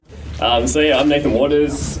I'm Nathan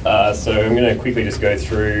Waters. So I'm going to quickly just go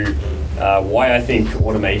through why I think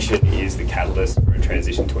automation is the catalyst for a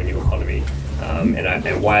transition to a new economy,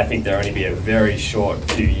 and why I think there'll only be a very short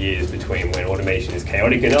 2 years between when automation is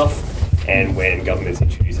chaotic enough and when governments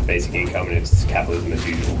introduce a basic income and it's capitalism as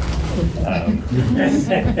usual.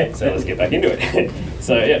 So let's get back into it.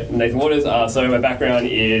 Nathan Waters. So my background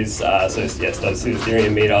is started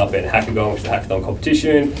Ethereum meetup and Hackathon, which is a hackathon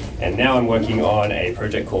competition, and now I'm working on a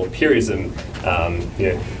project called Peerism,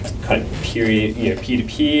 kind of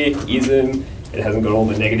peer-to-peer-ism. It hasn't got all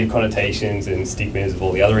the negative connotations and stigmas of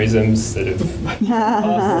all the other isms that have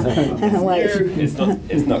passed.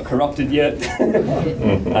 It's not corrupted yet.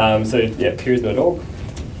 Peerism.org.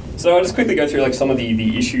 So I'll just quickly go through like some of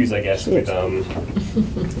the issues, I guess, with the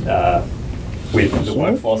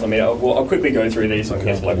workforce. I mean, I'll quickly go through these so I can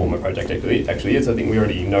get to like what my project actually is. I think we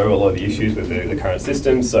already know a lot of the issues with the current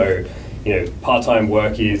system. So, part-time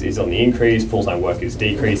work is on the increase, full-time work is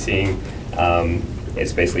decreasing.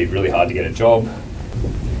 It's basically really hard to get a job.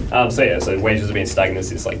 So wages have been stagnant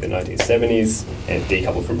since like the 1970s and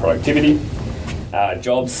decoupled from productivity.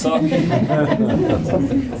 Jobs suck. I've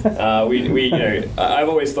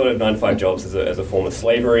always thought of 9-to-5 jobs as a form of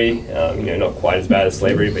slavery. Not quite as bad as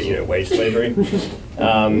slavery, but wage slavery.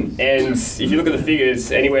 And if you look at the figures,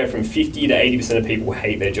 anywhere from 50 to 80% of people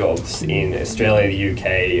hate their jobs in Australia, the UK,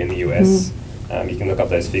 and the US. You can look up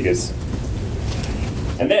those figures.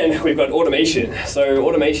 And then we've got automation. So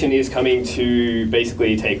automation is coming to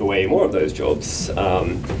basically take away more of those jobs.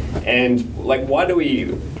 And like, why do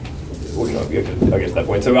we? I guess that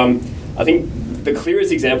point. So I think the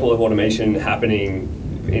clearest example of automation happening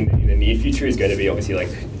in the near future is going to be obviously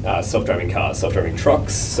like self-driving cars, self-driving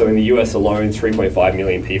trucks. So in the US alone, 3.5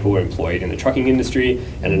 million people are employed in the trucking industry,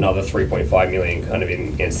 and another 3.5 million kind of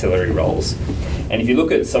in ancillary roles. And if you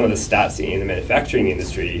look at some of the stats in the manufacturing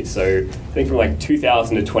industry, so I think from like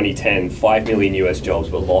 2000 to 2010, 5 million US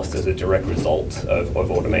jobs were lost as a direct result of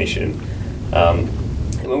automation.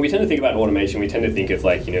 When we tend to think about automation, we tend to think of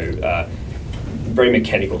like, very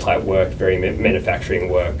mechanical type work, very manufacturing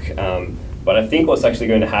work. But I think what's actually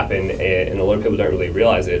going to happen, and a lot of people don't really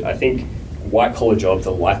realize it, I think white collar jobs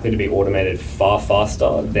are likely to be automated far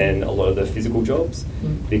faster than a lot of the physical jobs,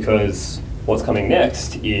 because what's coming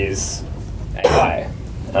next is AI.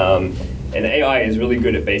 And AI is really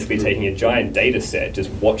good at basically taking a giant data set, just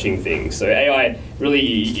watching things. So AI, really,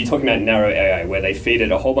 you're talking about narrow AI, where they feed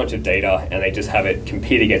it a whole bunch of data and they just have it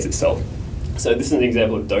compete against itself. So this is an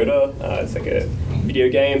example of Dota. It's like a video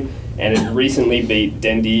game, and it recently beat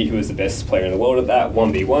Dendi, who was the best player in the world at that,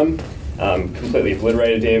 1v1. Completely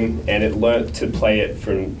obliterated him, and it learnt to play it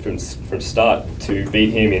from start to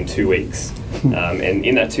beat him in 2 weeks. And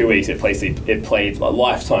in that 2 weeks, it played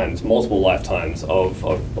multiple lifetimes of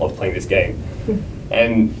playing this game.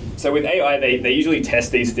 And so with AI, they usually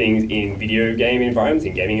test these things in video game environments,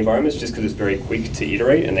 in gaming environments, just because it's very quick to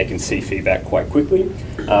iterate and they can see feedback quite quickly.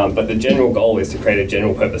 But the general goal is to create a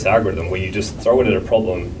general purpose algorithm where you just throw it at a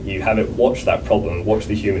problem, you have it watch that problem, watch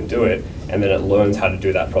the human do it, and then it learns how to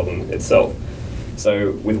do that problem itself.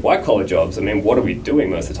 So with white collar jobs, I mean, what are we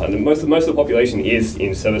doing most of the time? Most of the population is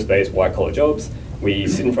in service-based white collar jobs. We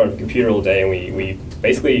sit in front of a computer all day and we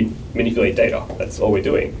basically manipulate data. That's all we're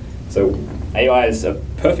doing. So AI is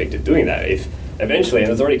perfect at doing that. If eventually, and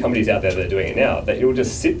there's already companies out there that are doing it now, that it will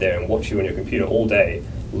just sit there and watch you on your computer all day,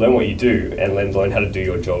 learn what you do, and then learn how to do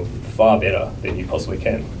your job far better than you possibly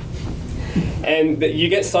can. And you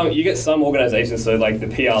get some organizations, so like the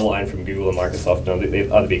PR line from Google and Microsoft and the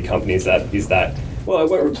other big companies, that well,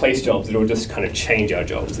 it won't replace jobs, it'll just kind of change our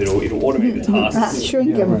jobs. It'll automate the tasks.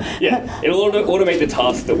 Shrink them. Yeah, it'll automate the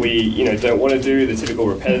tasks that we don't want to do, the typical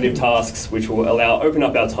repetitive tasks, which will open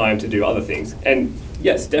up our time to do other things. And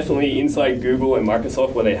yes, definitely inside Google and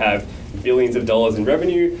Microsoft, where they have billions of dollars in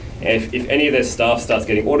revenue, and if any of their staff starts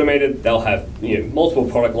getting automated, they'll have multiple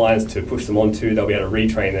product lines to push them onto, they'll be able to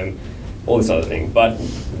retrain them, all this other thing. But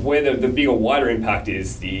where the bigger, wider impact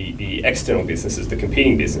is the external businesses, the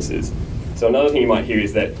competing businesses. So another thing you might hear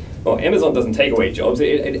is that, well, Amazon doesn't take away jobs,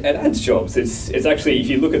 it adds jobs. It's actually, if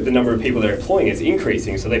you look at the number of people they're employing, it's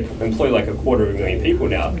increasing. So they employ like 250,000 people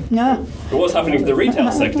now. Yeah. But what's happening to the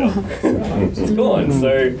retail sector? It's gone.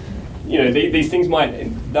 So, these things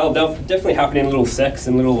they'll definitely happen in little sects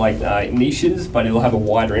and little niches, but it'll have a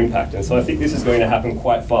wider impact. And so I think this is going to happen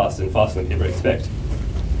quite fast and faster than people expect.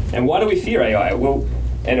 And why do we fear AI? Well,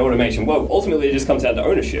 and automation? Well, ultimately it just comes down to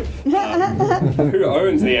ownership. Who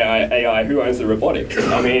owns the AI? Who owns the robotics?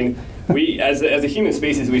 I mean, we, as a human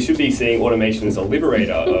species, we should be seeing automation as a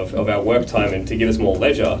liberator of our work time and to give us more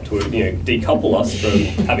leisure, to decouple us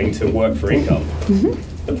from having to work for income.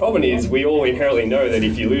 The problem is we all inherently know that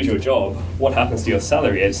if you lose your job, what happens to your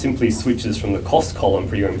salary? It simply switches from the cost column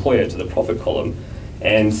for your employer to the profit column.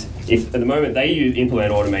 And if at the moment they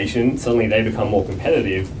implement automation, suddenly they become more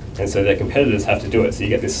competitive, and so their competitors have to do it. So you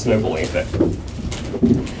get this snowballing effect.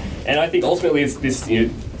 And I think ultimately it's this,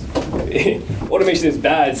 automation is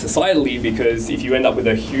bad societally, because if you end up with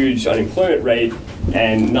a huge unemployment rate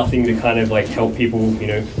and nothing to kind of like help people,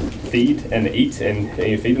 feed and eat and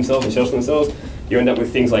feed themselves and shelter themselves, you end up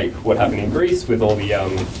with things like what happened in Greece with all the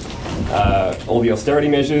austerity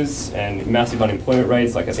measures and massive unemployment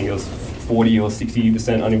rates. Like I think it was 40 or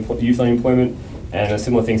 60% youth unemployment, and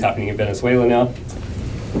similar things happening in Venezuela now.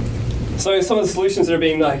 So some of the solutions that are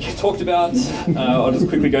being talked about, I'll just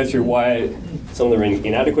quickly go through why some of them are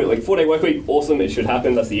inadequate. Like 4-day work week, awesome, it should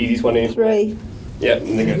happen. That's the easiest one to implement. 3. Yeah,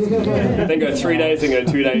 and then go 3 days, then go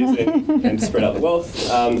 2 days, and spread out the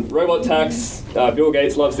wealth. Robot tax, Bill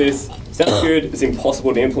Gates loves this. Sounds good, it's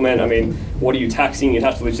impossible to implement. I mean, what are you taxing? You'd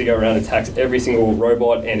have to literally go around and tax every single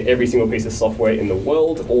robot and every single piece of software in the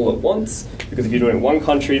world all at once, because if you do it in one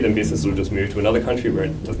country, then business will just move to another country where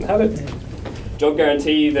it doesn't have it. Job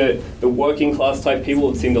guarantee, the working class type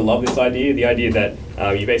people seem to love this idea, the idea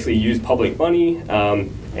that you basically use public money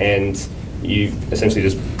and you essentially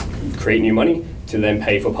just create new money to then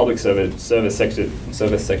pay for public service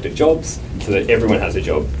sector jobs so that everyone has a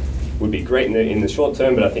job. Would be great in the short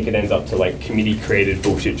term, but I think it ends up to like committee created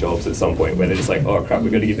bullshit jobs at some point where they're just like, oh crap,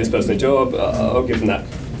 we've got to give this person a job, I'll give them that.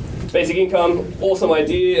 Basic income, awesome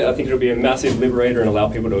idea. I think it'll be a massive liberator and allow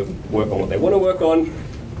people to work on what they want to work on.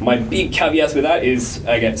 My big caveats with that is,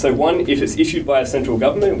 again, so one, if it's issued by a central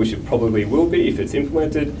government, which it probably will be if it's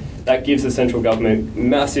implemented, that gives the central government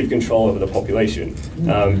massive control over the population,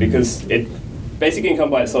 because basic income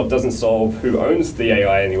by itself doesn't solve who owns the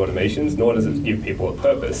AI and the automations, nor does it give people a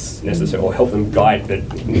purpose necessarily, or help them guide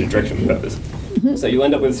in the direction of purpose. So you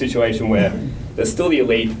end up with a situation where there's still the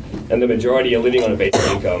elite and the majority are living on a basic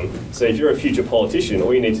income. So if you're a future politician,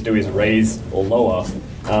 all you need to do is raise or lower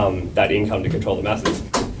that income to control the masses.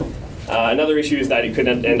 Another issue is that it could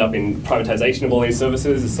end up in privatization of all these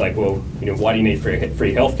services. It's like, well, why do you need free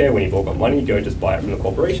healthcare when you've all got money? Go just buy it from the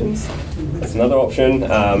corporations. That's another option.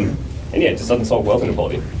 And yeah, it just doesn't solve wealth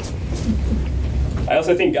inequality. I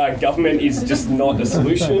also think government is just not a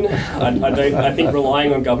solution. I think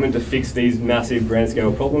relying on government to fix these massive grand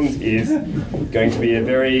scale problems is going to be a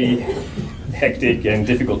very hectic and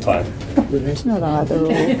difficult time. It's not either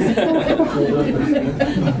or.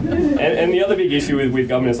 And the other big issue with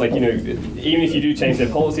government is like, even if you do change their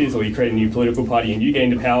policies or you create a new political party and you gain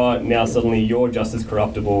the power, now suddenly you're just as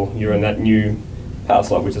corruptible. You're in that new power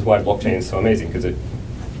slot, which is why blockchain is so amazing, because it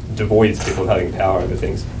devoids people of having power over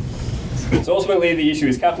things. So ultimately the issue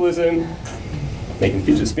is capitalism, making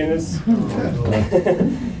fidget spinners.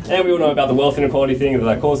 And we all know about the wealth inequality thing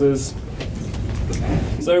that causes.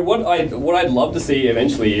 So what I'd love to see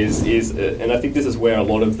eventually is and I think this is where a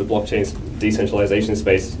lot of the blockchain decentralization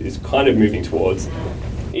space is kind of moving towards,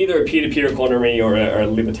 either a peer-to-peer economy or a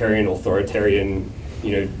libertarian, authoritarian,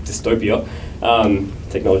 dystopia.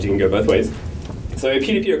 Technology can go both ways. So a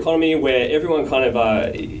peer-to-peer economy where everyone kind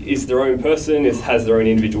of is their own person, has their own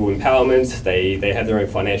individual empowerment, they have their own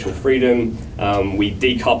financial freedom. We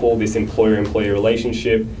decouple this employer-employee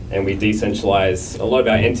relationship and we decentralize a lot of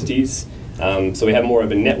our entities. So we have more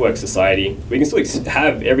of a network society. We can still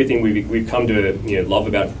have everything we've come to love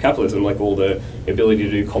about capitalism, like all the ability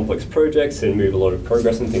to do complex projects and move a lot of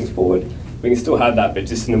progress and things forward. We can still have that, but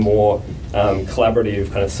just in a more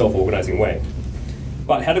collaborative, kind of self-organizing way.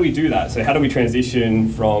 But how do we do that? So how do we transition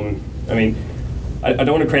from, I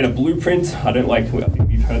don't want to create a blueprint. I think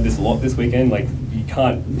we've heard this a lot this weekend, like you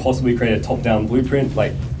can't possibly create a top-down blueprint.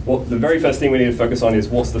 Like the very first thing we need to focus on is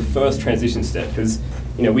what's the first transition step, because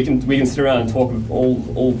we can sit around and talk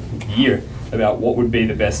all year about what would be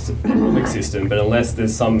the best economic system, but unless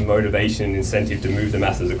there's some motivation, incentive to move the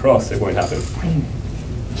masses across, it won't happen.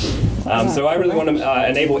 So I really want to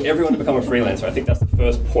enable everyone to become a freelancer. I think that's the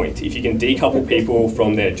first point. If you can decouple people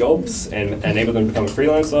from their jobs and enable them to become a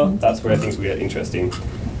freelancer, that's where things will get interesting.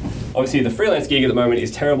 Obviously, the freelance gig at the moment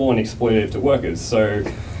is terrible and exploitative to workers.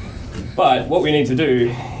 But what we need to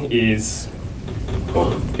do is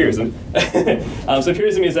Purism. So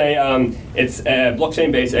Purism is it's a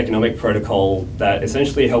blockchain-based economic protocol that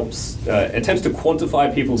essentially attempts to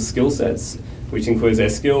quantify people's skill sets, which includes their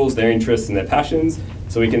skills, their interests, and their passions,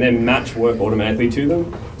 so we can then match work automatically to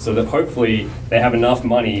them, so that hopefully they have enough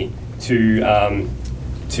money to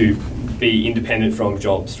to be independent from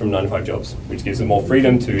jobs, from 9-to-5 jobs, which gives them more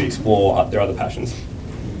freedom to explore their other passions.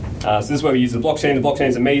 So this is where we use the blockchain. The blockchain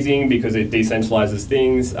is amazing because it decentralizes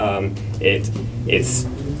things. It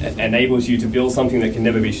enables you to build something that can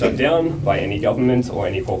never be shut down by any government or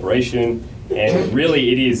any corporation. And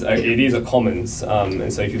really, it is a commons.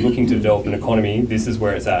 And so if you're looking to develop an economy, this is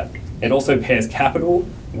where it's at. It also pairs capital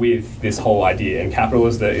with this whole idea. And capital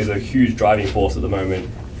is a huge driving force at the moment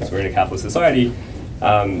because we're in a capitalist society.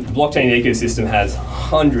 The blockchain ecosystem has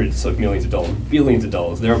hundreds of millions of dollars, billions of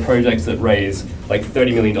dollars. There are projects that raise like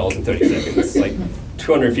 $30 million in 30 seconds, like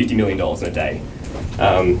 $250 million in a day.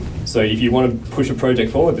 So if you want to push a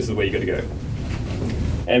project forward, this is where you got to go.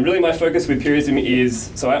 And really my focus with Purism is,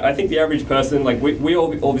 so I think the average person, like we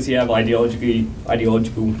all obviously have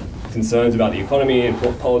ideological concerns about the economy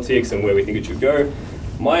and politics and where we think it should go.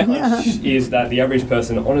 My hunch is that the average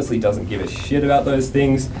person honestly doesn't give a shit about those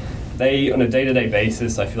things. They, on a day-to-day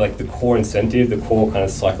basis, I feel like the core incentive, the core kind of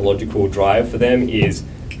psychological drive for them is,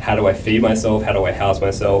 how do I feed myself? How do I house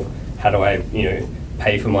myself? How do I,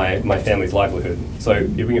 pay for my family's livelihood? So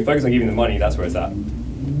if we can focus on giving them money, that's where it's at.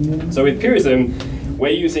 So with Purism, we're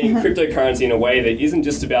using cryptocurrency in a way that isn't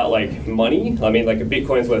just about like money. I mean, like a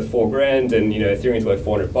Bitcoin's worth $4,000 and Ethereum's worth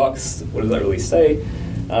 $400. What does that really say?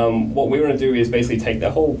 What we want to do is basically take the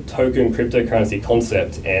whole token cryptocurrency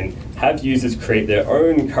concept and have users create their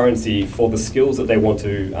own currency for the skills that they want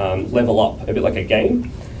to level up, a bit like a game.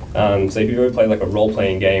 So if you've ever played like a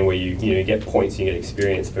role-playing game where you get points, you get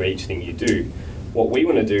experience for each thing you do, what we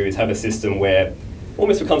want to do is have a system where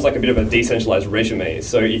almost becomes like a bit of a decentralized resume.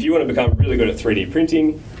 So if you want to become really good at 3D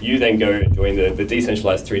printing, you then go and join the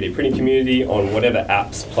decentralized 3D printing community on whatever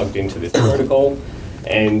apps plugged into this protocol,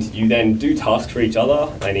 and you then do tasks for each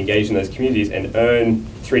other and engage in those communities and earn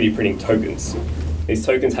 3D printing tokens. These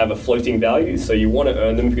tokens have a floating value, so you want to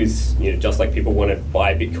earn them because just like people want to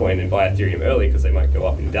buy Bitcoin and buy Ethereum early because they might go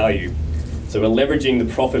up in value. So we're leveraging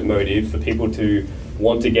the profit motive for people to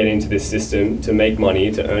want to get into this system, to make money,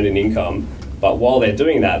 to earn an income. But while they're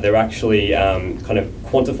doing that, they're actually kind of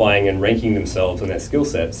quantifying and ranking themselves and their skill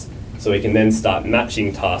sets, so we can then start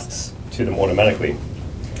matching tasks to them automatically.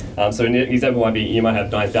 So an example might be, you might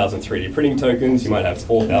have 9,000 3D printing tokens, you might have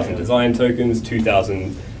 4,000 design tokens,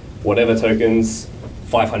 2,000 whatever tokens,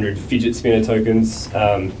 500 fidget spinner tokens,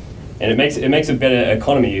 and it makes a better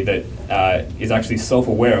economy that is actually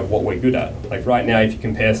self-aware of what we're good at. Like right now, if you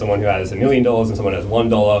compare someone who has $1 million and someone who has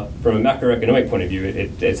 $1, from a macroeconomic point of view,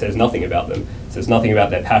 it says nothing about them. It says nothing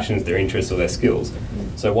about their passions, their interests, or their skills.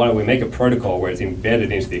 So why don't we make a protocol where it's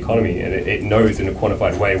embedded into the economy and it knows in a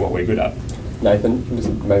quantified way what we're good at? Nathan,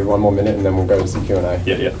 just maybe one more minute and then we'll go to some Q&A.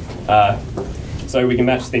 Yeah. So we can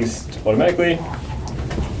match things automatically.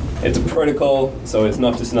 It's a protocol, so it's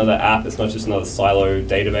not just another app, it's not just another silo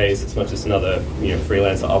database, it's not just another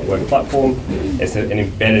freelancer Upwork platform. It's an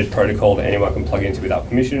embedded protocol that anyone can plug into without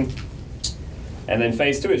permission. And then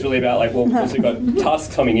phase 2 is really about once we've got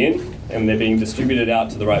tasks coming in and they're being distributed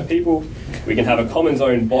out to the right people, we can have a common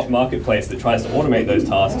zone bot marketplace that tries to automate those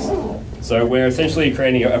tasks. So we're essentially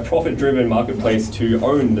creating a profit-driven marketplace to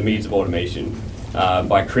own the means of automation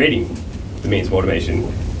by creating the means of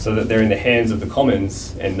automation, so that they're in the hands of the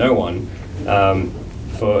commons and no one,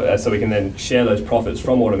 so we can then share those profits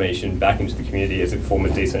from automation back into the community as a form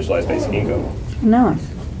of decentralized basic income. Nice.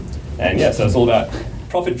 And yeah, so it's all about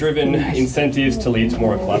profit-driven incentives to lead to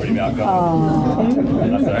more collaborative outcomes.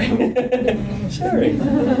 Sorry. Sharing.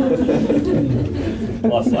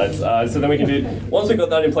 Last slides. So then we can do, once we've got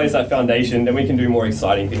that in place, that foundation, then we can do more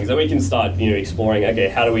exciting things. Then we can start, exploring, okay,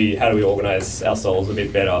 how do we organize ourselves a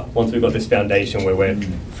bit better? Once we've got this foundation where we're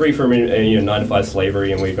free from 9-to-5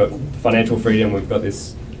 slavery and we've got financial freedom, we've got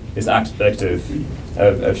this aspect of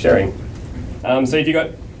sharing. So if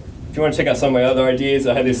you want to check out some of my other ideas,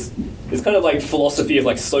 I have this kind of like philosophy of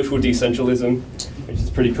like social decentralism, which is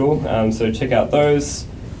pretty cool. So check out those,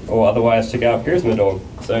 or otherwise check out Purism.org.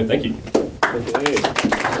 So thank you.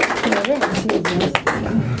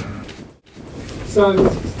 So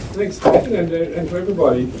thanks, Nathan, and to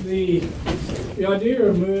everybody. The idea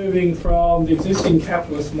of moving from the existing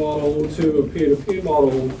capitalist model to a peer-to-peer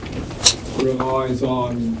model relies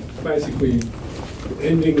on basically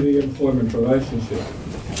ending the employment relationship.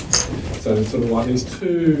 So it's sort of like there's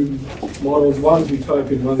two models, one's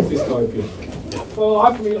utopian, one's dystopian. Well,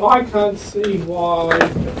 I can't see why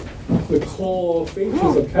the core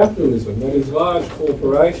features of capitalism, that is large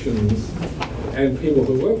corporations and people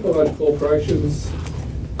who work for large corporations,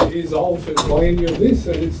 is altered by any of this,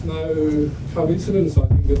 and it's no coincidence. I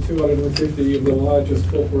think that 250 of the largest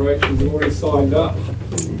corporations have already signed up.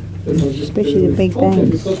 Especially the big banks.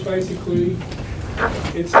 Because basically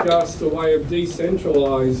it's just a way of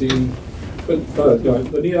decentralising. But you know,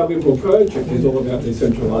 the Neoliberal project is all about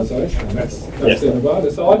decentralisation. That's Yes. the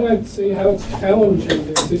advantage. So I don't see how it's challenging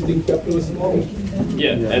the existing capitalist model.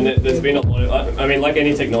 Yeah, and there's been a lot of, I mean, like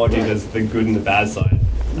any technology, there's the good and the bad side.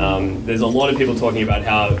 There's a lot of people talking about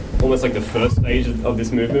how almost like the first stage of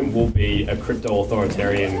this movement will be a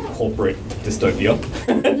crypto-authoritarian corporate dystopia.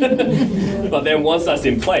 But then once that's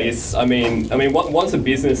in place, I mean, once a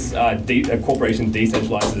business, a corporation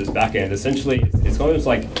decentralizes its back end, essentially it's almost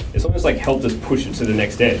like helped us push it to the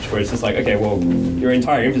next edge, where it's just like, okay, well, your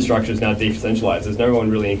entire infrastructure is now decentralized. There's no one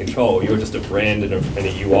really in control. You're just a brand and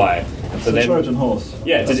a UI. So It's a Trojan horse.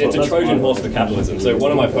 Yeah, it's a Trojan horse for capitalism. So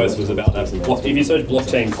one of my posts was about that. If you search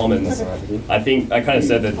blockchain commons, I think I kind of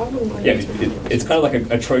said that, yeah, it's kind of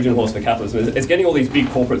like a Trojan horse for capitalism. It's getting all these big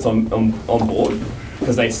corporates on board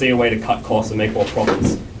because they see a way to cut costs and make more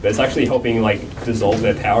profits. But it's actually helping like dissolve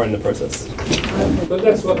their power in the process. But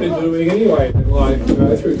that's what they're doing anyway, like, you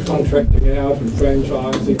know, through contracting out and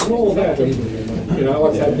franchising and all that. And, you know,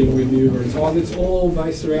 what's happening with Uber and so on, it's all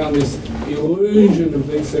based around this illusion of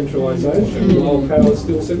decentralisation while power is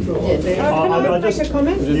still centralised. Can I make a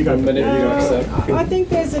comment? Just a minute, you go first. I think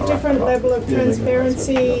there's a different level of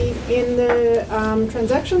transparency in the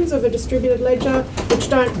transactions of a distributed ledger, which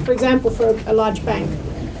don't, for example, for a large bank,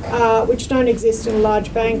 which don't exist in a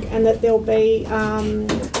large bank, and that there'll be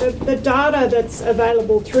the data that's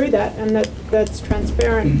available through that and that's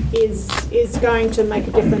transparent is going to make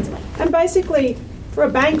a difference. And basically, for a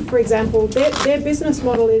bank, for example, their business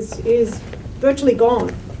model is virtually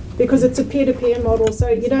gone because it's a peer-to-peer model, so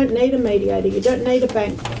you don't need a mediator, you don't need a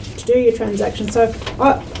bank to do your transactions. So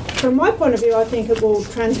from my point of view, I think it will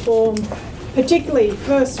transform, particularly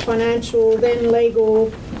first financial, then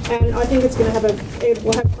legal, and I think it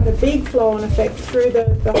will have quite a big flow-on effect through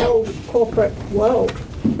the whole corporate world.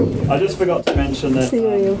 I just forgot to mention that.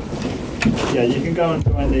 Yeah, you can go and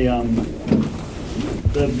join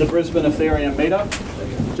the Brisbane Ethereum meetup.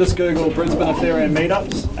 Just Google Brisbane Ethereum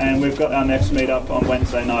meetups, and we've got our next meetup on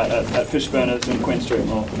Wednesday night at Fishburners in Queen Street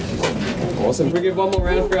Mall. Awesome. Can we give one more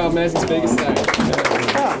round for our amazing speakers today?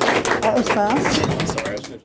 Oh, that was fast.